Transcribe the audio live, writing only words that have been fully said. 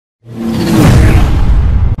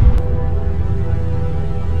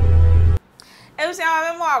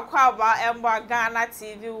Kwaba Emba Ghana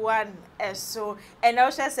TV1 so and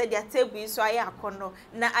also said ya table so I akono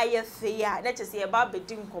na aye feya na chese ye ba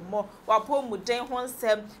bedi nkomo wapo muden ho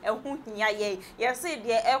nsem ehu hia ye ye say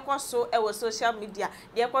de ekoso e wo social media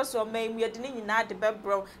de ekoso man mu de nyina de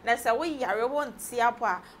bebro na se wo yare wo ntia po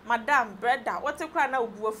a madam brother wote kra na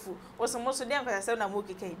obuafu wo so mo so de nkwasa se na mo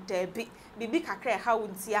keke debi bibi kakra ha wo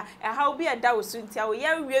ntia e ha obi eda wo so ntia wo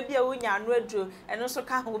ya wie bia wo nya anu aduro eno so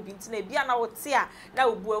ka ho bi ntina bia na wo tia na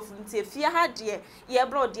obuafu ntia fie ha de ye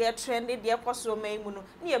bro de trend de ekoso man mu no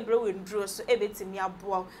ne ye bro we nduro so ebetimi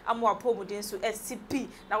aboa amo apomuden so SCP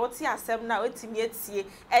na wote asem na wetimi atie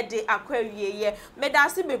e de akwawie ye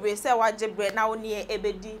medase bebre se wajebre na wo ne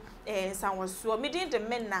ebedi sanwoso medin de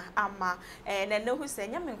menna ama na ne hu se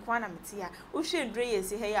nya menkwa na metia wo hwe ndure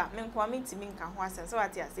yesi he ya menkwa mentimi nka ho asem so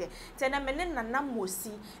wate ase te na menne nana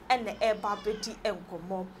mosi ene eba bedi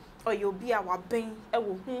enkomo oyobi a waben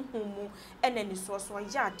ewo hunhun mu ene ni so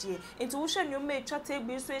ya de enti wo hwe nwoma etwa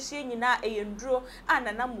tebu so ehie nyina eyenduro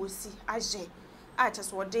anana mosi aje acha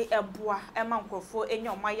wode eboa emankrofo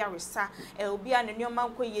enya omayaresa obi a ne nyoma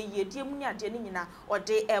nkọ yeye die mu ni ade ni nyina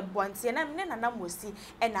ode eboa ntie na me nana mosi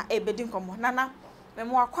ena ebedi nkomo nana me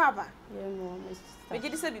mo akwaba ye mo me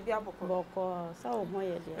gidi se bibia boko sa wo mo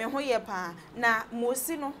ye de me ho ye pa na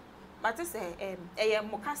mosi no bate se eye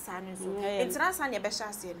mokasa no so entrance na ye be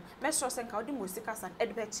hyase no me so se nka odi mosi kasa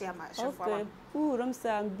ede be chia ma shefo okay purum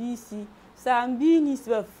sam bc Sambini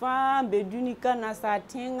fa beduni kana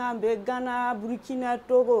satenga be Ghana Burkina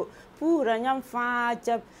Togo pura nyam fa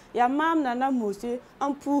chap ya mam na mose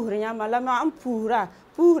am pura nyam la ma am pura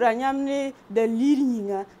nyam ne da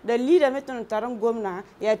liringa da lira meton taram gomna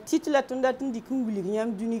ya titla tunda tundi kunguli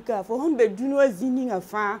nyam dunika fo hombe dunwa zininga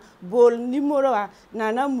fa bol nimoro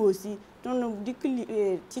na mosi ton dikli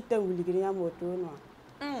tita nguli nyam moto no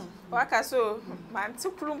waka so man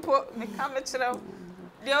tukrumpo me kama chira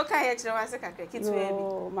de o ka ye chira wase kakra kitwe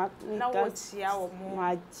bi na wo chia wo mo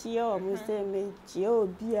ma chia wo mo se me chia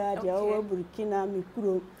obia de o Burkina mi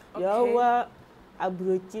kuro de o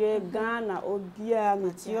abrokire Ghana obia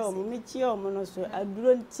mi chia wo no so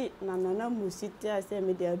aduro nti na musiti ase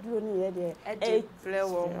me de aduro ni ye de e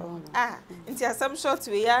flewo nti asam short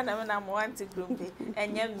we ya na mo anti krumpe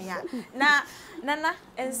enya mia na nana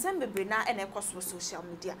ensem bebre na ene kwaso social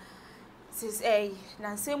media sis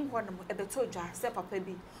na nsem ho no ebeto dwa se papa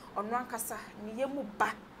bi ono ankasa ne yemu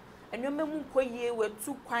ba enwoma mu koye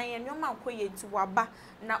wetu kwan enwoma koye ti waba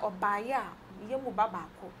na obaye a yemu ba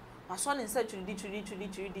baako waso ne nsa twidi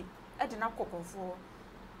e de na kokonfo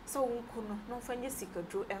so wonkuno no fanye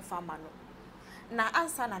sikadro enfama no na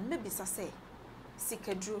ansa na mebisa se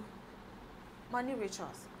sikadro money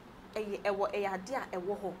rituals ewo ade a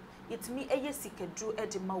ewo ho yetimi eye sikadro e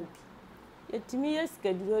de ma obi yetimi ye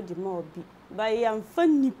sikadro de ma obi ba yam fa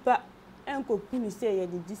nipa enko kunu se ye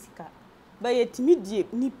de disika ba yetimi die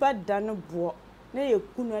nipa dan bo na ye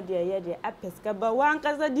kunu de ye de apeska ba wan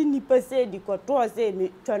kasa di nipa se di koto se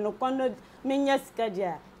me twano kono menya sika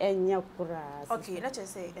dia enya kura okay let's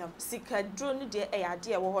just say sikadro ni de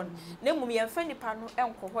ade wo ho na mum ye mfa nipa no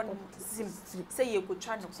enko ho no sim se ye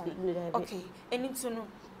kotwa no kono okay eni tunu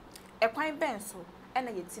ekwan ben so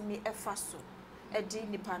ena yetimi efa so edi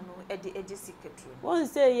nipa no edi sikadro won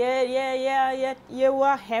say ye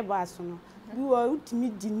wa heba so no bi wa utimi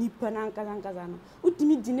di nipa na nkaza no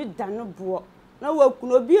utimi di ne dan bo na wa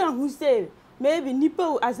kuno bi ahu say maybe nipa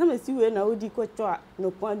asama si we na odi kotwa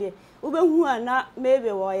no kwande ube hu ana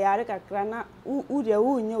maybe wo yare kakra na u de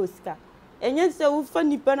wu nya osika enye se u fa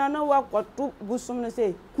nipa na wa kwato busum no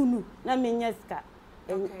say kunu na menya sika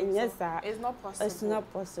enye sa it's not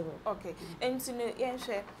possible okay entino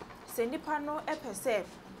yenhwe se nipa no epese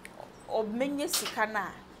obmenye sika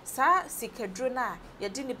na sa sikadro na ye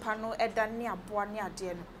di nipa no edane aboa ne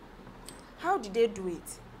ade no how did they do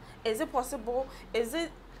it? Is it possible? Is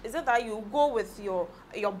it that you go with your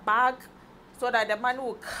bag so that the money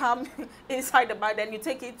will come inside the bag, then you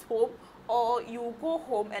take it home, or you go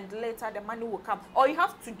home and later the money will come, or you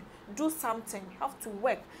have to do something, you have to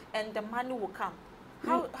work and the money will come?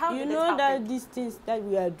 How you know that these things that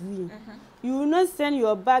we are doing, you will not send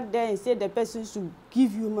your bag there and say the person should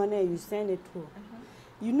give you money and you send it home.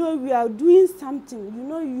 You know, we are doing something. You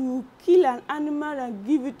know, you kill an animal and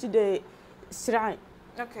give it to the shrine.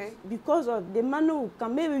 Okay. Because of the money will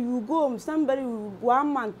come. Maybe you go home, somebody will 1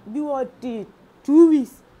 month, be what 2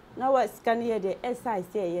 weeks. Now what's can hear the SI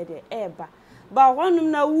say here the eba. But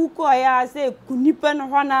one na wuko ya say kunipen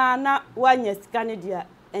hona na one yes Canada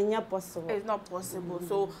and ya possible. It's not possible.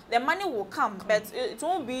 So the money will come, but it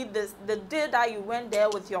won't be the day that you went there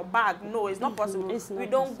with your bag. No, it's not possible. We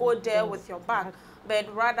don't go there with your bag.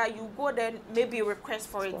 But rather you go there, maybe request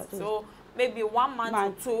for it. So maybe 1 month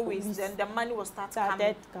or 2 weeks, then the money will start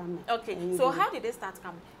coming. Okay, so how did it start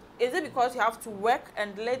coming? Is it because you have to work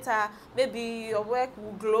and later maybe your work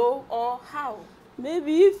will grow, or how?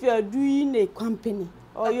 Maybe if you are doing a company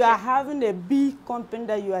or you are having a big company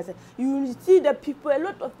that you are, you see the people, a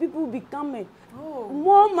lot of people will be coming.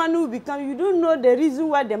 More money will be coming. You don't know the reason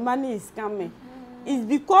why the money is coming. It's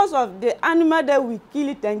because of the animal that we kill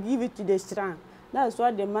it and give it to the shrine. That's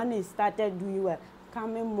why the money started doing well,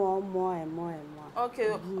 coming more and more and more.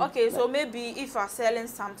 Okay, okay. So maybe if you are selling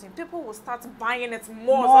something, people will start buying it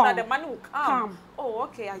more so that the money will come. Oh,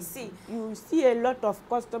 okay, I see. You see a lot of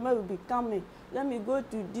customers will be coming. Let me go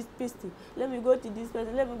to this person. Let me go to this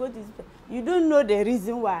person. Let me go to this person. You don't know the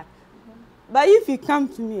reason why. But if you come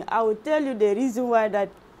to me, I will tell you the reason why that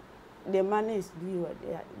the money is doing what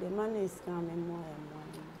the money is coming more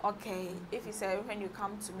and more. Okay, if you say when you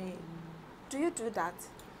come to me, do you do that?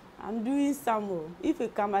 I'm doing some more. If you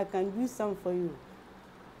come, I can do some for you.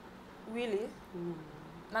 Really?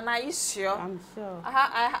 Nana, are you sure? I'm sure.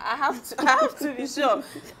 I have to be sure.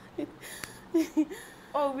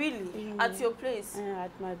 Oh, really? At your place?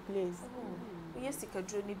 At my place. Yes,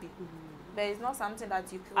 but it's not something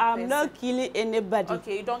that you kill. I'm not killing anybody.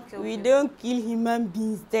 Okay, you don't kill. We don't kill human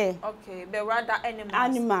beings there. Okay, but rather animals.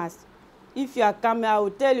 Animals. If you are coming, I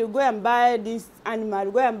will tell you, go and buy this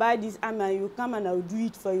animal, go and buy this animal, you come and I will do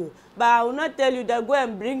it for you. But I will not tell you that go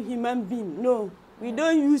and bring human being. No, we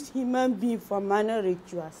don't use human being for minor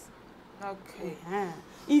rituals. Okay.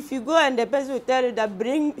 If you go and the person will tell you that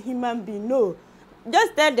bring human being, no.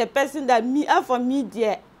 Just tell the person that for me,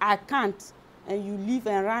 dear, I can't. And you leave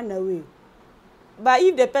and run away. But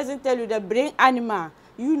if the person tell you that bring animal,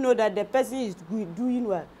 you know that the person is doing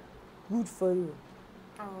what? Good for you.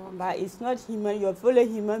 Oh, okay. But it's not human. You're fully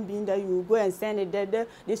human being that you go and send it there.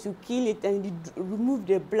 They should kill it and remove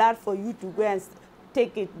the blood for you to go and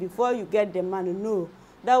take it before you get the money. No,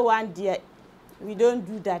 that one, dear, we don't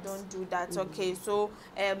do that. Don't do that. Okay, so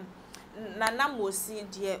Nana Mosi,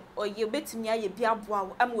 dear, or you bet me a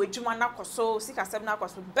biabwa, I'm with you, so 6 or 7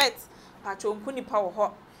 hours, bet, Pacho Kuni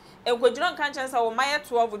Power. And when you don't conscience our Maya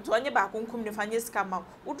 12 to any back on Kumnifanias come out,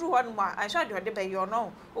 would do one more. I shall do a debate, you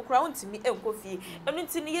know, or crown to me a coffee. And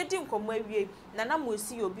it's in the eating come where Nana will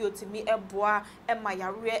see your bill to me a bois and my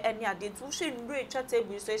area and ya did 2 shilling rich at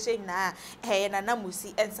table, say, nah, hey, Nana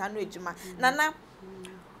Musi and Sandwich. Nana,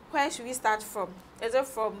 where should we start from? Is it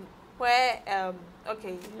from where,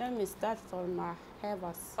 okay. Let me start from my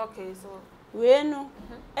herbs. Okay, so. Bueno,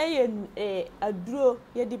 a draw,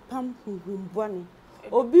 ye the pump bonnie.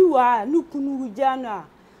 Obi wa nukunu jana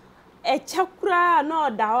e chakura no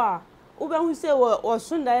dawa oba hu se wo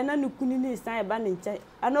sunda na nukunu ni san ba ne nche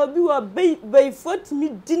ana obi wa be fot mi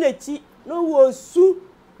dinachi no wo su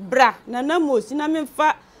bra na mosi na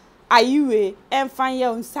memfa ayiwe enfan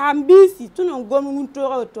ya nsambisi tunu gom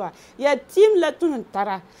ntoro to ya team la tunu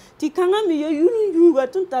tara ti kanga mi yo yunu wa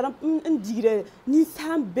tunu tara ndire ni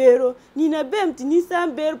sambero ni na bemti ni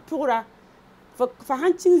samber pura for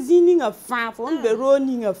hunting zining a fan, for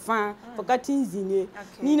running a fan, for cutting zine.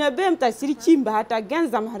 Nina Bemta Siri Chimbat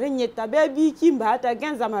against them Harenyeta, baby Chimbat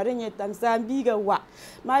against them Harenyeta, and some bigger what.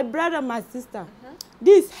 My brother, my sister,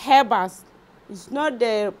 this herbals is not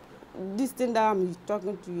this thing that I'm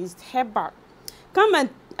talking to you, it's herbal. Come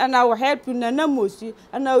and I will help you, Nana Mosi,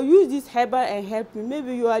 and I'll use this herbal and help you.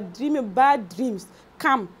 Maybe you are dreaming bad dreams.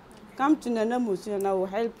 Come to Nana Mosi and I will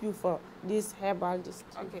help you for this herbal.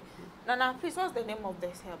 Okay. Nana, please, what's the name of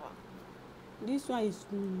this herbal? This one is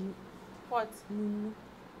Nunu. What? Nunu.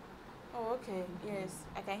 Oh, okay. Yes,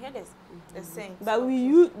 I can hear this. The same. But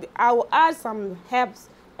I will add some herbs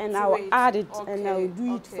and I will add it and I will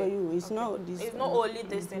do it for you. It's not this. It's not only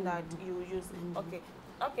this thing that you use. Okay.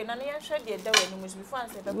 Okay, Nana, you should get that one before I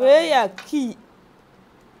said that. Where key?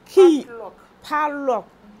 Padlock.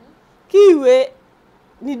 Key where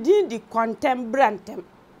need the contemporary.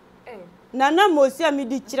 Nana Mosi mi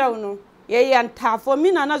di chira no ye yanta for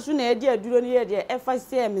me nana so na e dia duro ne ye dia e fa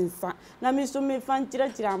se me nsa na mi so me fa chira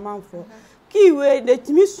amanfo ki we de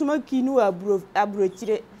timi suma ki nu aburo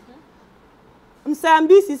chire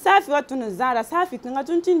msambi si safi watu no zara safi kanga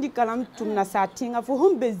tuntin di kalam tum na satinga fo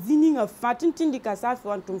hombe zini nga fa tuntin di ka safi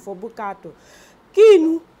wantum fo bukato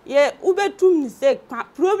kinu ye ubetum ni se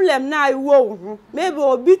problem na iwo ho maybe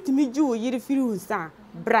obi timi ji wo yiri firi unsa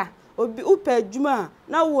bra obi upe juma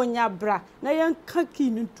na wonya bra na yan kaki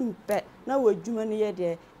ntumpe na wajuma ne ye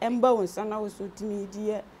de emba wonsa na wo so timi di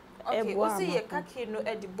ye okay o si ye kaki no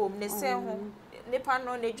edibom ne se ho nipa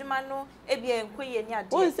no ne juma no ebia enkoye ni ade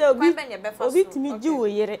kwan be ne be fa so obi timi ji wo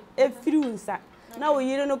yire e firi wonsa na wo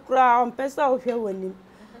yire no kura on pesa wo hwe wanim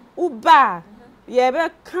uba ye be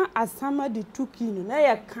kan asama de tuki no na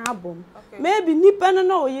ye kan bom maybe nipa no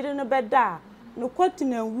na oyire no be da no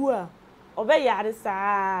kwatina wu a obe yare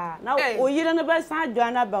saa na oyire no be san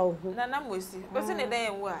adwana ba ho nana mosi bo se ne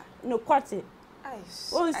dan wu a no kwati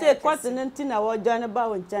o se kwati ntina wo adwana ba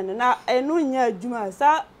wo nchen na enu nya adwuma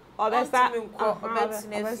sa obesa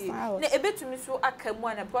na ebetumi so akamu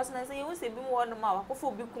ana because na say you say bi mo no ma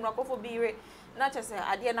akofo bi kunu akofo bi ire na chese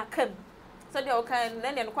ade na kam so de o kan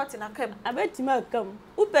na ne kwati na kam abetumi akam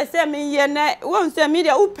upese me ye na wo nse me de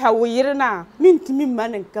upa wo yire na mintimi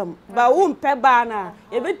man kam ba wo mpe ba na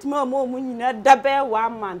ebetumi o mo nyina dabe 1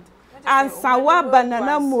 month ansa wa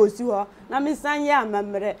banana mosi ho na me sanye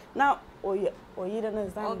amamre na oyire na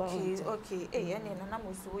zamba okay ene na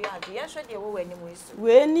mosi wo ya de ya hwe de wo wani mo isu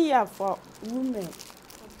we ni ya for women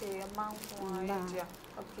okay man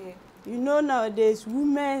okay you know nowadays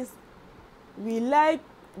women we like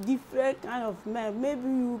different kind of men. Maybe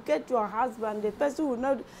you get your husband, the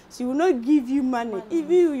person she will not give you money. If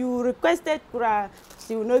you requested for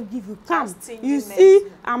she will not give you. Come, you see,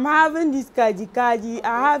 I'm having this kaji,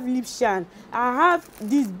 I have lip shine, I have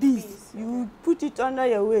this beast. You put it under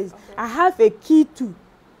your waist. I have a key too.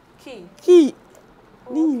 Key.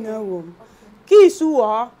 Key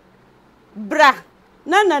suwa, bra.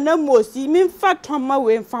 Na mosi, min fa toma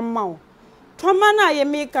we famao. Toma na ye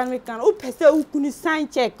me kan upese ukuni sign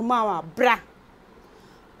check mawa bra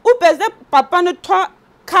upese papa no to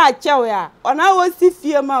ka chewe ya ona wo si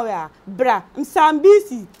fie mawa ya bra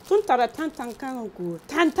msambisi tuntara tantan kan ko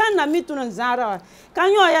tantan na mitu no zara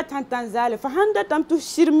kan yo ya tantan zale fa handa tam to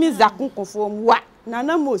shirmi zakun ko fo wa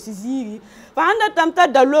nana mosi ziri fa handa tam ta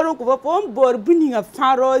daloron ko fo bor buninga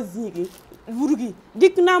faro ziri wurugi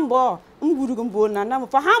diknambo ngurugo mbona na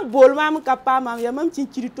fa han bol mam kapa mam ya mam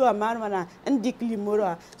chinchirito amar mana ndikli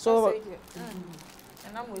moro so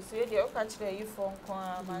na mo so dey o ka kire yi fo nko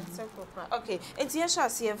man se kokra okay enti ya sha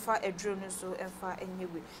se emfa edro no so emfa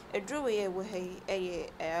enyewe edro we ye wo hey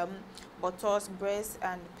buttocks breast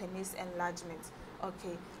and penis enlargement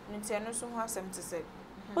okay nti no so ho asem to say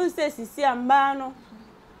o se sisi amba no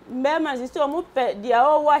mbema sisi o mo pe dia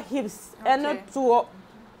o wa hips eno to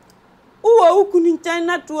uwo ukuni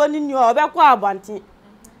nchana tuo ni ni obekwa abanti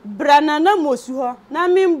brana na mosu ho na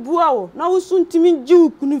membua wo na usuntimi ji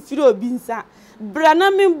ukuni firi obi nsa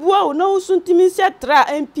brana membua wo na usuntimi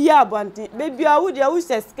setra empia abanti bebi awu dia wo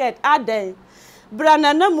se skirt adan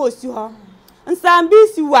brana na mosu ho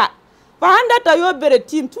nsambisi wa fanda ta yo bere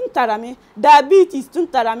team tuntarame diabetes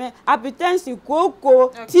tuntarame hypertension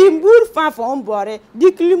koko timbur fa fo mbore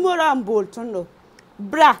diklimora mbol tundo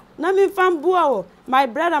bra na me fambuo my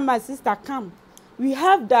brother and my sister come we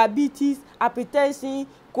have diabetes hypertension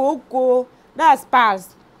cocoa that's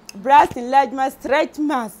past breast enlargement stretch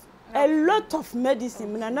marks a lot of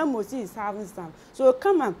medicine nana mosi is having some so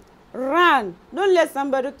come on run don't let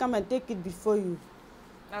somebody come and take it before you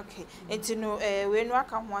okay it's no we no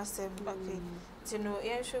aka ho asem okay it's no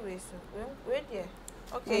yen show we so we there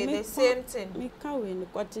okay the same thing we can we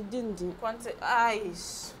kwati dindi kwati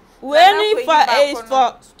eyes when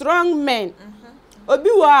for strong men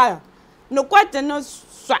obi wa no kwate no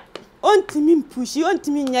swa ontimi mpushi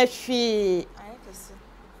ontimi nya hwe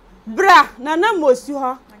bra nana mosi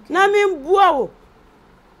ho na me mbua wo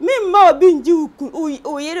me ma obi nji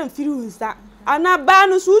o yere mfiri hunsa ana ba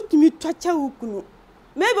no so utimi twacha ukunu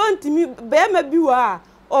maybe ontimi be ma bi wa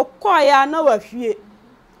okoya na wa hwe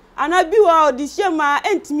ana bi wa odishema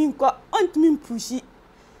entimi nko ontimi mpushi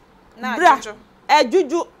na bra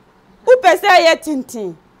ejuju upese ye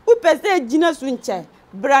tintin upese jina sunche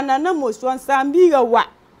brana na moswan sambiga wa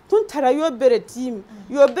tuntara yo bere team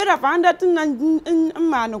yo bere fanda tun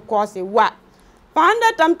manu kose wa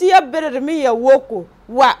fanda tamti ya bere me ya woko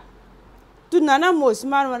wa tunana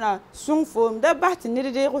mosman wana sungfom da bat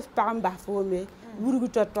ni de ko pamba fome burugu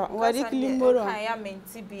toto wari klimoro kan ya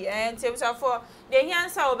menti bi enti ebisa for de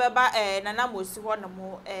hiansa obeba nana mosi ho no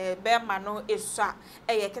mo be ma no esua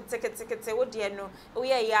ye kete wo de no wo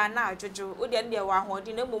ye ya na adwojo wo de wa ho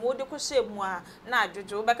de na momo de ko shemu a na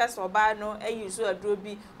adwojo beka so oba no ayusu aduro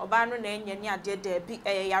bi oba no na enye ni ade da bi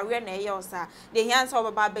yare na ye osa de hiansa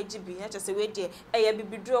obeba baji bi na chese we de ye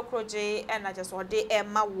bibiduro kroje na chese ode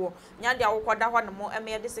ma wo nya de awokoda ho no mo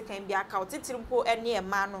me de sekan bi aka otitirmpo ene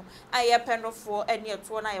ma no aye penofo ene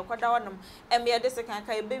eto na yekoda wonum eme de sekan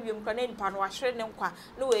ka ebewiem kwa na nipa no ahwere ne nkwa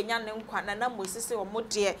na we nya ne nkwa na na mosisi wo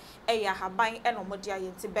mode eya haban eno mode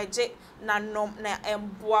ayenti beje na nom na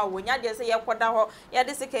emboa wo nya de se ye koda ho ye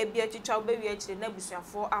de se ka bia twitwa wo be wi akire na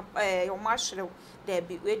busuafo yo ma hwere de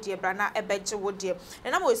bi we de bra na ebeje wo de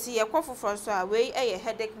na mo si ye kwofoforo so a we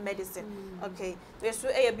headache medicine okay we so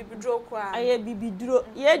bibiduro kwa bibiduro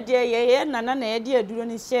ye de ye nana na ye de aduro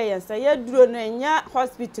ni hye ye sa ye duro na nya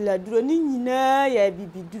hospital aduro ni nyina ye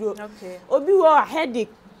bibiduro okay obi wo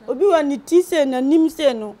headache obi wa ni tise na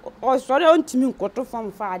nimse no o sore on timi nkoto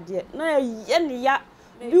fam fa ade na ye ne ya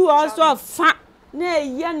bi wo so fa na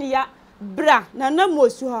ye ne ya bra na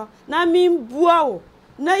mosu ha na mi bua wo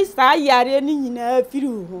na isa yare ni nyina firi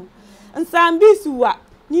ho nsambi suwa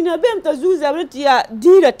nina bem ta zu zabre ya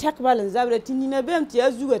dire tek balen zabre ti nina bem ti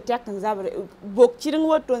azu tek zabre bok chirin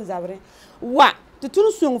woton zabre wa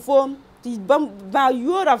tutun sungfo ti bam ba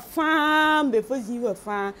yora fam be fozi wa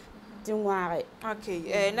fa ti nware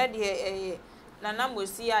okay na de nana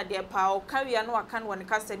mosi ya de pa o kawia no aka no ne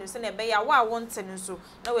kasa no se na be ya wa wonte no so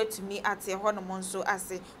na wetumi ate ho no monso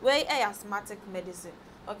ase we asthmatic medicine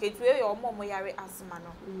okay to we omo yare asthma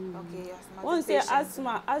no okay asthma won say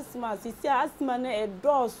asthma sisi asthma na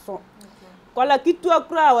edoso kola kitu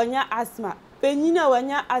akura wanya asthma penyina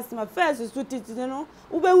wanya asthma first so titine no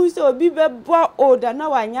ubehu se obi be bo oda na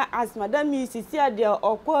wanya asthma that means sisi ade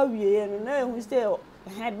okwa wiye no na ehu se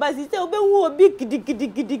but sisi obehu obi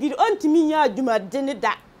gidigidi ontimi nya aduma dene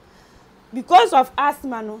da because of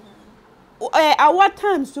asthma no our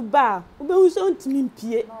time so ba ubehu se ontimi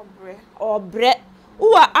mpie obre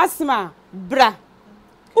uwa asthma bra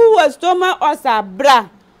uwa stomach ulcer bra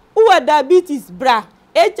uwa diabetes bra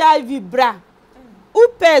HIV bra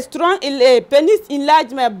upe strong penis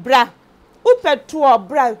enlargement bra upe tuo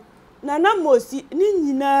bra nana mosi ni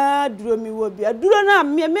nyina duro mi wo bia duro na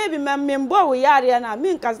maybe membo wo yare na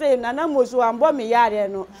mi nkase nana mosi wa mbo mi yare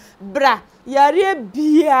no bra yare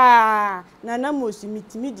bia nana mosi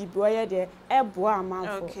mitimi di boye de ebo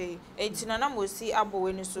amanfo okay enti nana mosi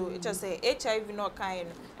abowe ni so it say HIV no kan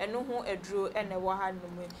no eno ho aduro ene wo ha no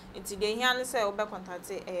mu enti de hia no say obe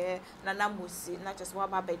contact nana mosi na just wa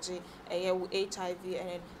ba beje HIV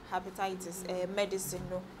and hepatitis medicine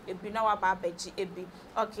no ebi na wa ba beji ebi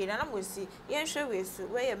okay nana mosi yen hwe we so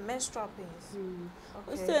we menstrual pains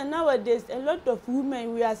okay so nowadays a lot of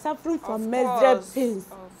women we are suffering from menstrual pains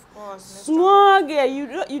of course small girl you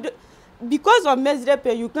don't because of menstrual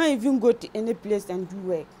pain you can't even go to any place and do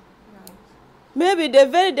work maybe the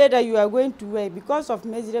very day that you are going to work because of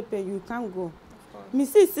menstrual pain you can't go me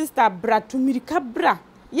see sister bra to mirika bra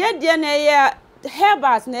ye de na ye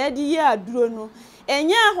herbals na ye di ye aduro no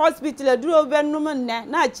enya hospital aduro be no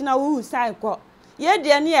na achina wo sai ko ye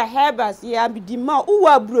de na ye herbals ye abidima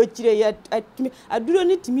uwa brochire ye aduro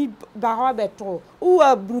ni timi ba ho beto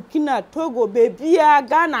uwa Burkina Togo bebia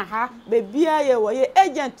Ghana ha bebia ye wo ye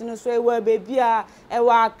agent no so ye wo bebia e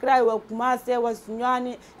wa Accra e wa Kumasi e wa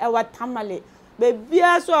Sunyani e wa Tamale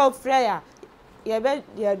bebia so freya ye be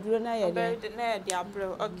de aduro na ye de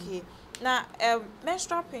abro okay na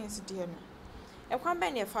menstrual pains de no e kwan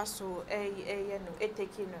be ne fa so ye no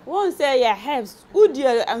eteki no won say ye herbs udi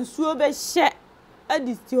ansuo be hye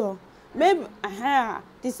adistio maybe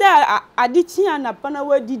ti say adichi anapa na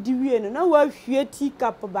wadidi wie no na wa hwie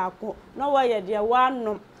teacup baako na wa ye de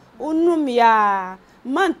wanom unum ya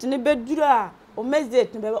mant ne beduru a o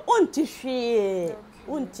mezet ne be onti hwie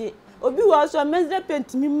onti obi wa so mezet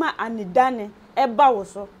pentimi ma anidane eba wo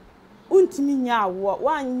so ontimi nya awo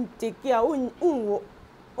wan teki a unwo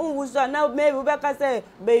so na maybe be ka say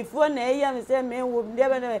beifo na eya say me wo de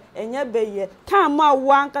be na enya beye time a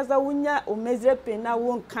wan ka sa wunya o mezre pe na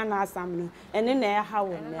won kana asam no ene na e ha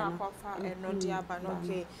wo ne na kwafa eno de aba no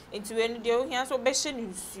okay enti we no de o hia so be hye ne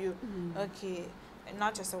nsuo okay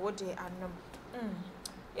na just what dey anom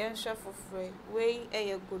yen hwe fofore we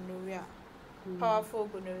gonorrhea powerful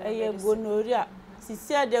gonorrhea gonorrhea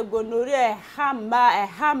sisi de gonorrhea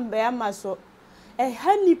hamba maso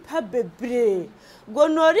hanipa bebre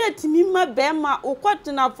gonorrhea timima bema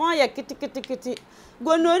ukotuna fon ya kitikiti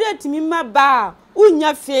gonorrhea timima ba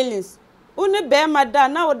unya feelings une bema da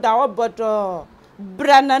na oda obodo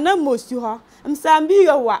brana na mosi ho msambi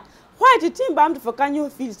yowa white timba am to fokanyo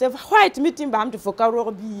feel se white meeting ba am to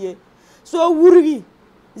fokaro biye so wuri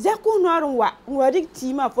zeko no arwa ngwadi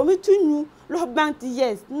tima fo metunu lo banti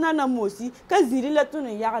yes nana mosi ka ziri le tunu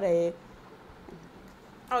yare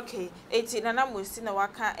okay eti nana mosi na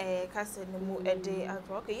waka kase ne mu ede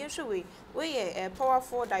okay yeshwe we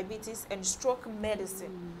powerful diabetes and stroke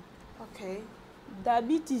medicine okay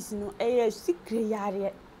diabetes no secret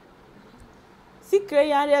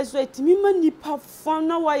yare so etimi manipa fon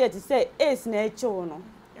na wa yet say ace na echewo no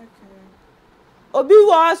okay obi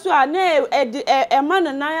wo so a na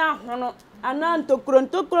man na ya hono ana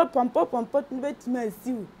ntokro pompo betima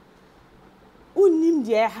siu unim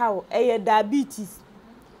de how diabetes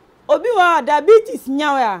obi wa diabetes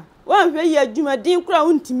nyawa wan hwe ye adwumadin kura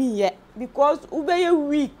untimi ye because ube ye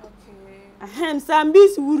weak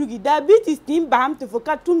sambis wurugi diabetes tim baham te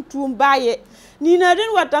foka tum baye ni na den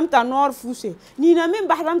watam ta nor fuse ni na min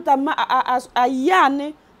bahram ta ma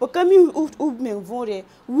ayane okami men vore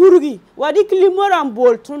wurugi wadi klimora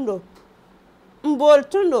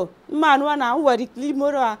mboltundo manwa na wadi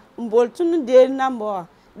klimora mboltundo de nambo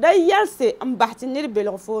da yalse mbahti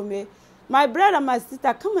nirbelo fome. My brother, my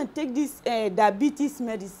sister, come and take this diabetes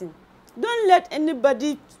medicine. Don't let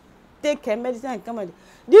anybody take a medicine and come and...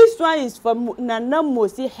 This one is from Nana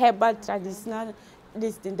Mosi herbal traditional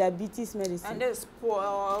diabetes medicine. And this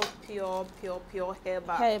pure herbal.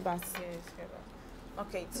 Herbal. Yes, herbal.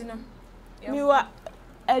 Okay, Tina. Me wa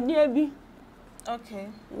aniabi. Okay.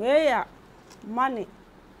 Yeah, money.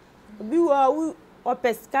 Bi wa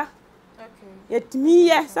opeska. Okay. Yetimi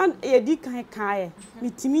ye san yedi kan kan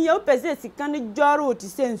mitimi ye opese sika ne joro oti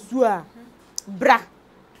sensu a bra. Okay.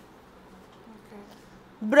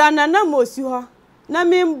 Bra na mosi ho na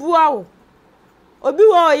membua wo obi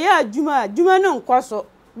wo ye adwuma no nkoso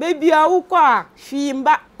bebi a wo kwa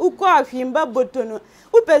hwimba botono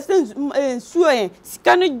upese nsuo ye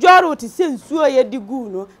sika ne joro oti sensu ye digu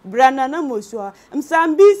no bra na mosi ho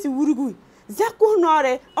msambisi wurugu zako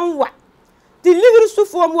nore onwa delivery su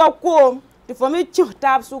form wa kom de form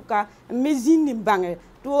tab suka mezini bange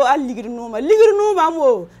to a ligri no ma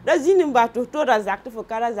mo da zini ba to da zakte for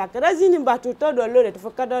kara zakte da zini ba to do lore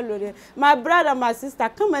for kada lore. My brother, my sister,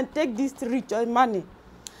 come and take this rich money.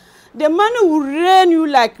 The money will rain you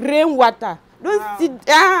like rainwater. Don't sit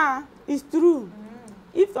down. It's true.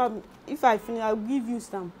 If I finish, I'll give you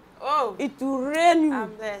some. Oh, it will rain you.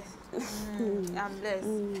 I'm blessed. I'm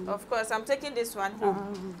blessed. Of course, I'm taking this one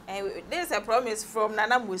home. And this is a promise from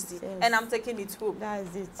Nana Musi, and I'm taking it home. That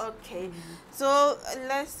is it. Okay. So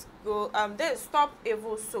let's go. Then stop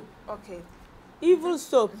evil soap. Okay. Evil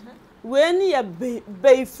soap. When you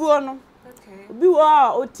bayfo. Okay. Be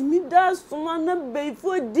wa otimida suma na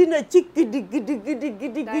bayfo dina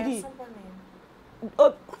gidi.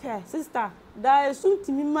 Okay, sister. That is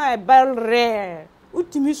something my bell rare.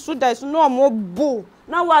 Utimi so that is no more bo.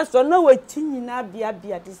 Na wa so na wa tinyi na bia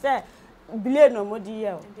ti say bile no modi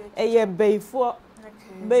ye ye bayfo.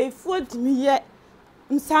 Okay. Bayfo timi ye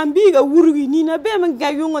msambi ga wurugi ni na be man ga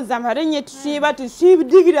yungo zamare nye tsuba to sub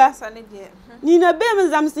digira ni na be man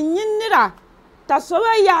zamsin nyinira ta so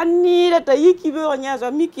wa ya ni ta yiki be onya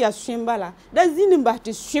so miki ya shimbala da zini ba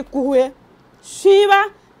ti shikuwe shiba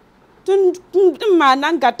tun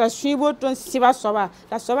manan gata shibo tun siba soba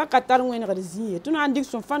la soba katar ngwen rezi tun andik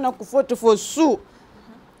son fana ku foto fo su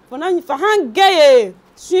fona fa hangaye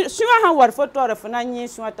shiwa han war foto re fona nyi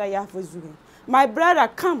swata ya fo zugu. My brother,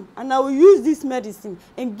 come and I will use this medicine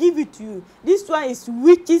and give it to you. This one is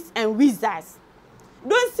witches and wizards.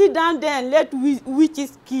 Don't sit down there and let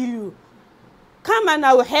witches kill you. Come and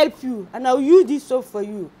I will help you and I will use this soap for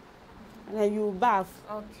you. And then you will bath.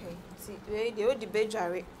 Okay. See, they will debate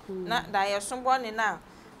Jerry. Not that you're someone now.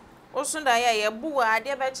 Also, that you're boo, I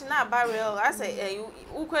dear bet na barrel. I say,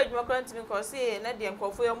 you could more current because say, Nadian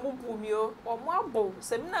call for your mumio or more bow.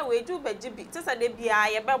 Semina way to be jibbit. Just a debby, I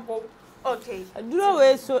a bubble. Okay. Do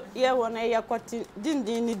away so yeah one I quite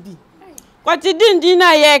didn't be. What you didn't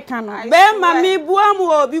na ye can. Bear mammy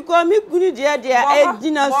buamo because me good dear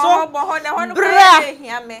dinner so bra.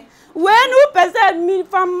 When you present me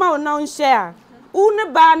from Mount non share. Una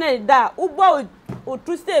banner da ubo o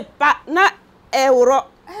to say pa na euro.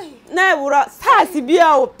 Na euro sassy be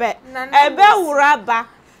ope. Ebe uraba.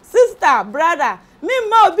 Sister, brother, me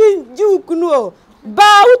mo be juke no.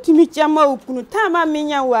 Ba utimi chama ukunu tama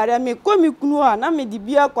minya ware me komi kunu na me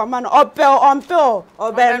dibia kwama na ompe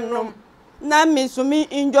obenum na me so me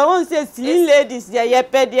enjoy won say slim ladies ye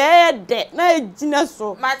pede de na ejina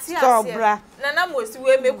so bra Nana Mosi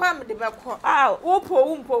we me kwa me de be ko wo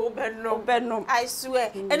obenum I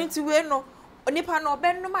swear anything we no onipa no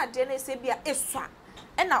obenum ade na se bia esua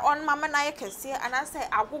ena on mama na ye kese ana say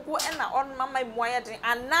agogo ena on mama muaye den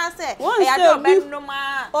ana say e ade obenum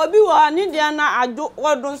a obi wo ni dia na ado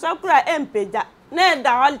wodun sakura empeja na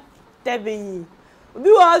da wal tebe obi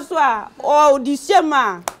wo so a o di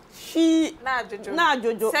shema fi na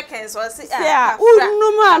jojo seconds or say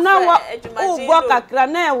unuma na wo ubo kakra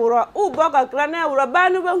na ewuro ba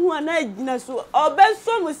no be hu na agina so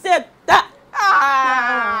obeso mu se ta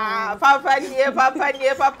papa nie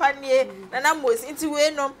Nana Mosi inti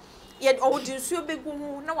we no ye odi nsuo begu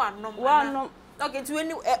hu na wanom okay ti we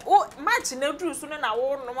ni match na duru so na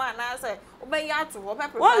wo nom ana say obeya to wo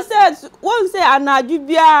pepper one say anaju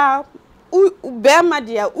bia bema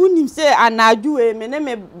dia unim se anaju e me ne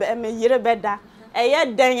me yire beda eye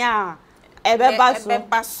dan a ebe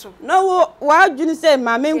baso no wa adwuni se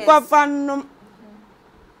ma me nkwafa no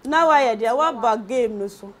na wa ye dia wa ba game no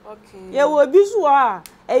so ye wo bi so a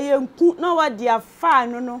eye nku na wa dia fa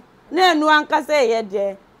no na enu anka se ye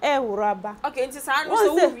de wuraba okay nti sa no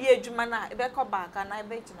so wo wie adwuma na ebe ko ba aka na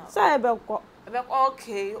ebe gina sa ebe ko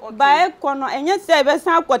okay ba ekono enye se ebe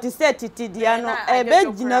san kwoti set tidia no ebe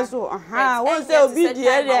gina so won se obi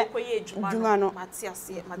die de adwuma no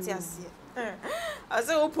matiase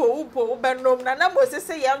ase upo benom na mo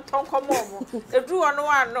se ye ntonkomo mo edu ono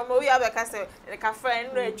anom wo ya be ka se ka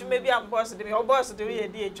friend no adwuma bi am boss de me o boss de ye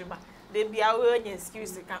di adwuma de bia wo nya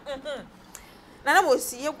excuse ka na mo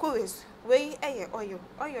si ye ko wesu we oyo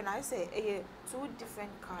na say two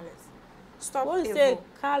different colors. Stop. One say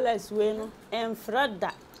colors we no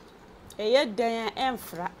enfrada. Dan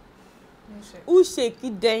enfra. U shake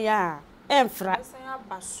dan ya enfra. Asanya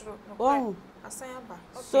basro. Oh. Asanya ba.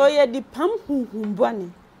 So ye di pam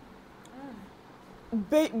humbane.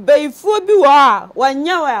 Beifo bi wa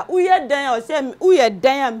wanya wa u ye dan ya o say u ye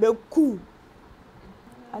dan ya meku.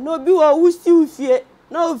 Ana obi wa usi ufie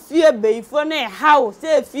na ofie beifo na how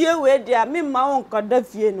say fie we dia me ma won koda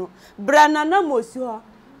fie no brana na mosi ho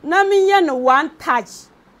na me ye no one touch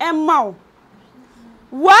emma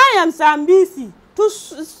why am sambisi to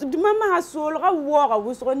di mama hasolo ga woga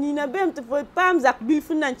wusro ni na bem to pam zak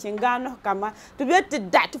bilfu na chinga no kama to be te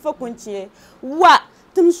dat fo kunchie wa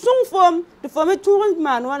tum sung fom to fo me tourant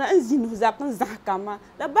man wana anzin zak kama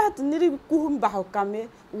la bat ni ku mba ho kame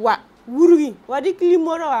wa wurgi wadi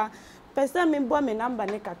klimoro pesa me bo me number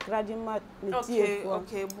ne kakra di ma me tie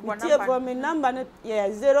for me number ne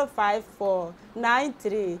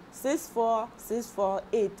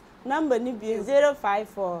 0549364648 number ni bi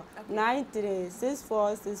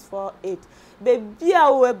 0549364648 be bia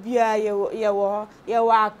wo bia ye wo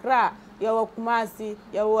Accra ye wo Kumasi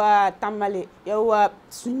ye wo Tamale ye wo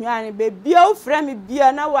Sunyani be bia wo frɛ me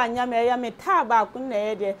bia na wanya me ya me taba ku na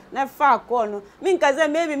ye de na fa call no me nkaze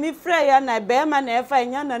maybe me frɛ ya na be ma na fa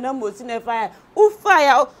nya na mosi na fa u fa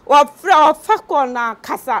ya wa frɛ o fa call na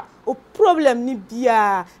kasa o problem ni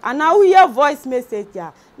bia ana wo hear voice message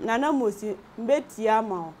ya na mosi mbetia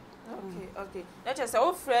ma okay na che se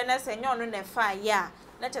wo frɛ na se nya no na fa ya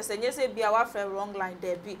na che se nye se bia wa frɛ wrong line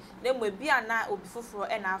there bi na mo bia na obi foforo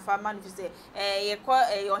e na afa man fi se ye ko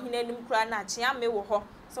ohina nim kura na chia me wo ho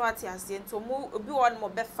so ati ase nto mo obi won mo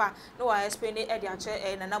befa na wa explain e de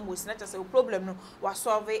ache na mosi na che se problem no wa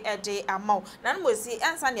solve e de amount na mosi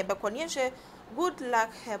ansa ne be ko ne hwe good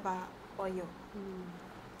luck heba oyo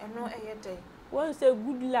eno ye dey won say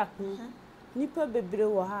good luck nipa bebre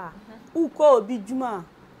wo ha uko obi djuma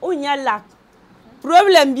onya luck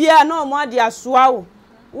problem bia na mo ade asoa wo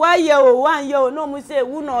wa ye o wan ye o no mo say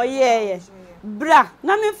wu na oye bra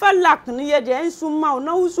na me fa luck ni ye de ensu ma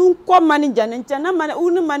na usu ko manager nche na man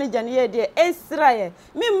unu manager ni ye de Israel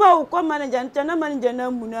me ma o ko manager nche na manager na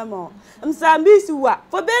mu na ma msambisi wa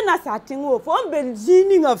fo be na satin wo fo be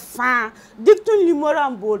zini nga fa diktun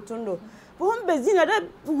limoran boltundo fo be zina da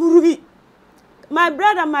gurugi. My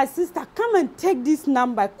brother, my sister, come and take this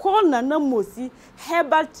number. Call Nana Mosi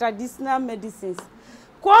Herbal Traditional Medicines.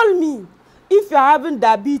 Call me if you're having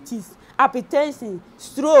diabetes, hypertension,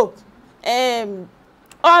 stroke,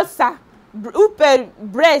 ulcer,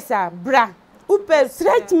 breast, bra,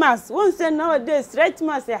 stretch marks. One say nowadays stretch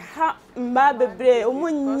marks ha mbabebre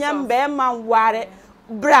omunyambe manware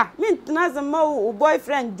bra. Me tnaza ma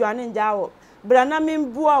boyfriend joining jawo. Bra na me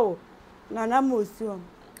mbuo Nana Mosi.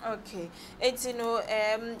 Okay, eti no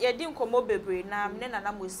yedi nkomo bebre na me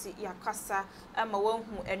Nana Mosi yakasa ama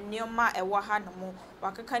wonhu enioma ewo ha no mo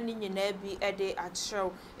wakaka ni nyina bi ede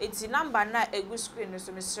achrew eti number na egu screen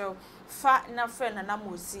so me show fa na friend Nana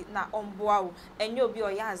Mosi na omboa wo enye obi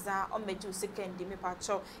oyaza omeju second me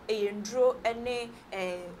pacho eyendro ene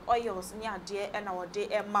oils ni ade na wode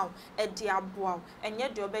ema ede aboa enye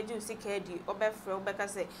de obeju second obefre obeka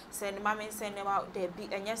se ne mama se ne ma de bi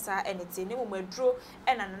enye sa enete ne mo madro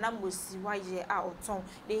na Nana Mosi waye a oton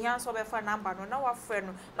de hian so befa number no na wa friend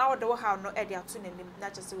no na wode wo ha no ede ato nanim na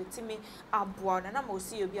chese wetimi aboa Nana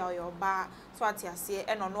Mosi obi a oyoba so atiase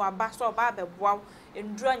no no aba so oba beboa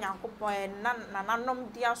endura nyankopon na nanom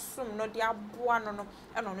dia sum no dia aboa no no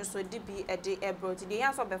so di bi ede ebro ti de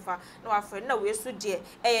hian so befa na wa friend na we so de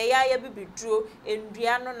ya bibiduro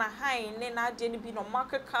endua no na han ne na ade ne bi no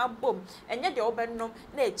makeka bom enye de obenom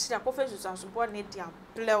na echira kofesu asobo ne dia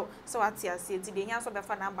blew so atiase ti de hian so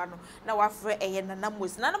befa number no na wa friend Nana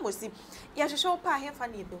Mosi ya hwehwe pa he fa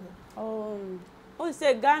na ebe ho o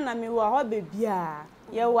se Ghana me wa ho be bia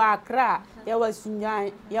ye wa Accra ye wa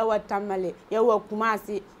Sunyan ye wa Tamale ye wa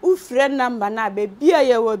Kumasi u friend number na be bia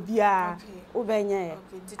ye wa bia u benye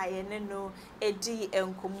ayene no edi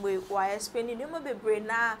enkomwe wa explain ni mo bebre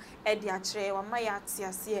na edi akire wa ma ya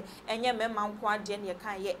atiase enye mema nko ade ne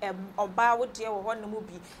kan ye oba wo de wo ho no mu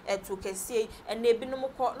bi etu kese ene ebinom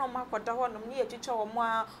ko no makoda ho no ne ye twitwa wo mo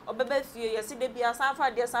a obeba fie ye se de bia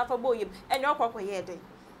sanfa de sanfa boyem enye okwakoye de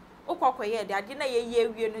ukwakoye de ade na ye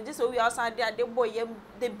wie no je so wi asan de boyem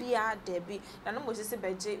de bia de bi na no mo sisi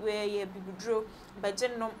beje we ye bibudro beje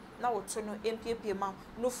no na woto no empiepie ma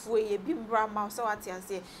no fuo ye bi mbra ma so wate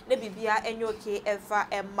ase na bibia enye oke efa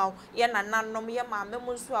emma ye nananom ye ma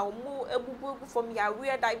memu nso a mu ebubu fom ya we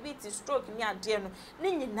diabetes stroke ni ade no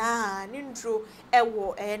ne nyina ne ndro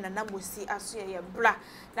ewo nanamosi aso ye bra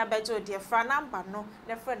na beje de fra number no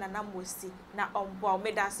ne fra nanamosi na ombo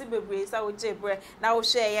medase bebre sa wo jebre na wo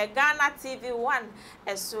share ye Ghana TV1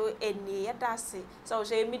 eso eni ye dase so wo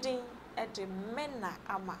share midin e de mena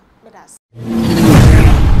ama medase